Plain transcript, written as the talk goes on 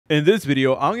In this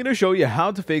video, I'm going to show you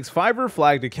how to fix Fiverr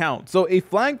flagged account. So a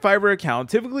flagged Fiverr account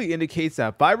typically indicates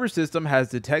that Fiverr system has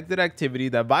detected activity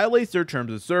that violates their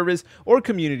terms of service or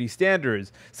community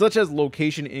standards, such as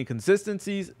location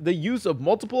inconsistencies, the use of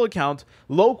multiple accounts,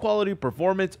 low quality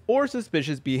performance, or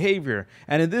suspicious behavior.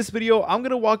 And in this video, I'm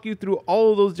going to walk you through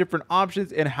all of those different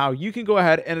options and how you can go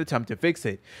ahead and attempt to fix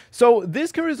it. So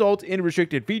this can result in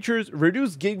restricted features,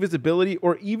 reduced gig visibility,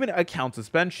 or even account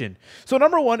suspension. So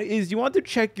number one is you want to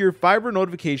check your Fiverr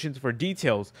notifications for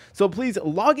details. So please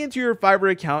log into your Fiverr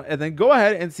account and then go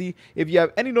ahead and see if you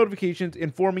have any notifications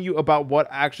informing you about what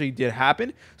actually did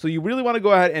happen. So you really want to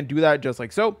go ahead and do that just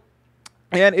like so.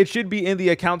 And it should be in the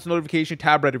accounts notification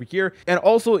tab right over here. And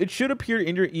also it should appear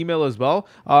in your email as well.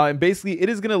 And basically it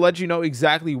is going to let you know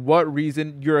exactly what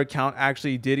reason your account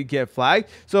actually did get flagged.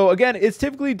 So again, it's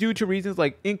typically due to reasons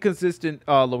like inconsistent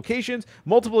locations,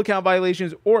 multiple account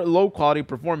violations, or low quality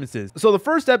performances. So the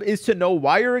first step is to know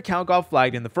why your account got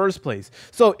flagged in the first place.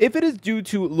 So if it is due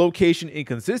to location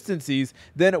inconsistencies,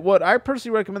 then what I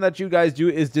personally recommend that you guys do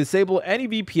is disable any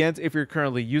VPNs if you're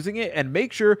currently using it, and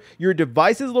make sure your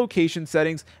device's location settings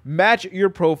match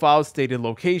your profile's stated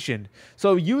location.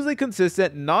 So use a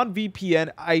consistent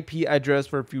non-VPN IP address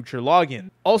for future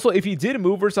login. Also, if you did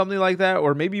move or something like that,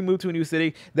 or maybe you moved to a new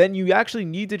city, then you actually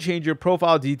need to change your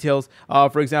profile details.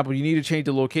 For example, you need to change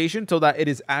the location so that it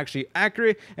is actually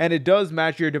accurate and it does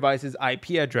match your device's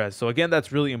IP address. So again,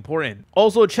 that's really important.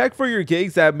 Also, check for your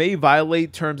gigs that may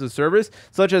violate terms of service,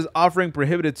 such as offering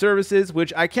prohibited services,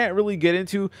 which I can't really get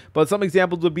into, but some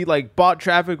examples would be like bot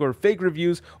traffic or fake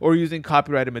reviews or using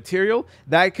copyrighted material.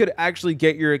 That could actually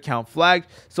get your account flagged.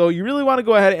 So you really want to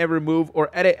go ahead and remove or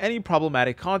edit any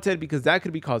problematic content, because that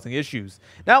could be causing issues.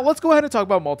 Now let's go ahead and talk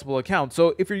about multiple accounts.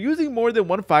 So if you're using more than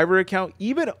one Fiverr account,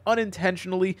 even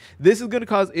unintentionally, this is going to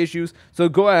cause issues. So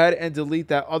go ahead and delete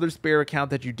that other spare account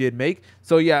that you did make.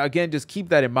 So yeah, again, just keep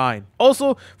that in mind.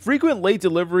 Also, frequent late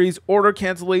deliveries, order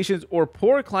cancellations, or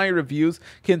poor client reviews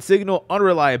can signal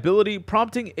unreliability,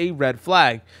 prompting a red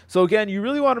flag. So again, you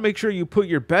really want to make sure you put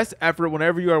your best effort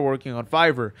whenever you are working on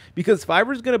Fiverr, because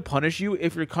Fiverr is going to punish you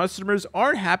if your customers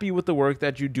aren't happy with the work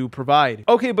that you do provide.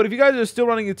 Okay, but if you guys are still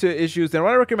running into issues, then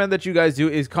what I recommend that you guys do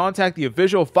is contact the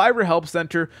official Fiverr help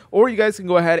center, or you guys can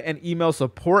go ahead and email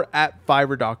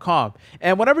support@fiverr.com.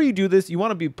 And whenever you do this, you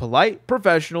want to be polite,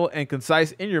 professional, and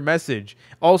concise in your message.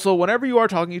 Also, whenever you are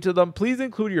talking to them, please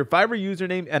include your Fiverr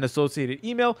username and associated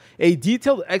email, a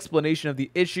detailed explanation of the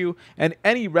issue, and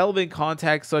any relevant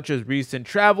contacts such as recent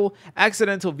travel,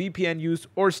 accidental VPN use,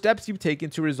 or steps you've taken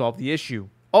to resolve the issue.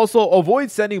 Also,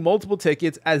 avoid sending multiple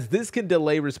tickets, as this can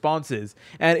delay responses.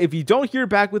 And if you don't hear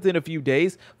back within a few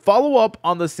days, follow up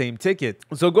on the same ticket.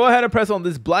 So go ahead and press on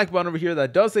this black button over here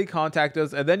that does say contact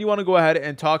us, and then you want to go ahead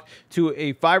and talk to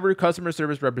a Fiverr customer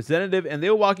service representative, and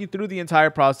they'll walk you through the entire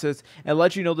process and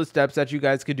let you know the steps that you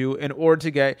guys can do in order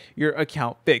to get your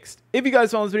account fixed. If you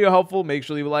guys found this video helpful, make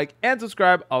sure to leave a like and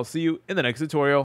subscribe. I'll see you in the next tutorial.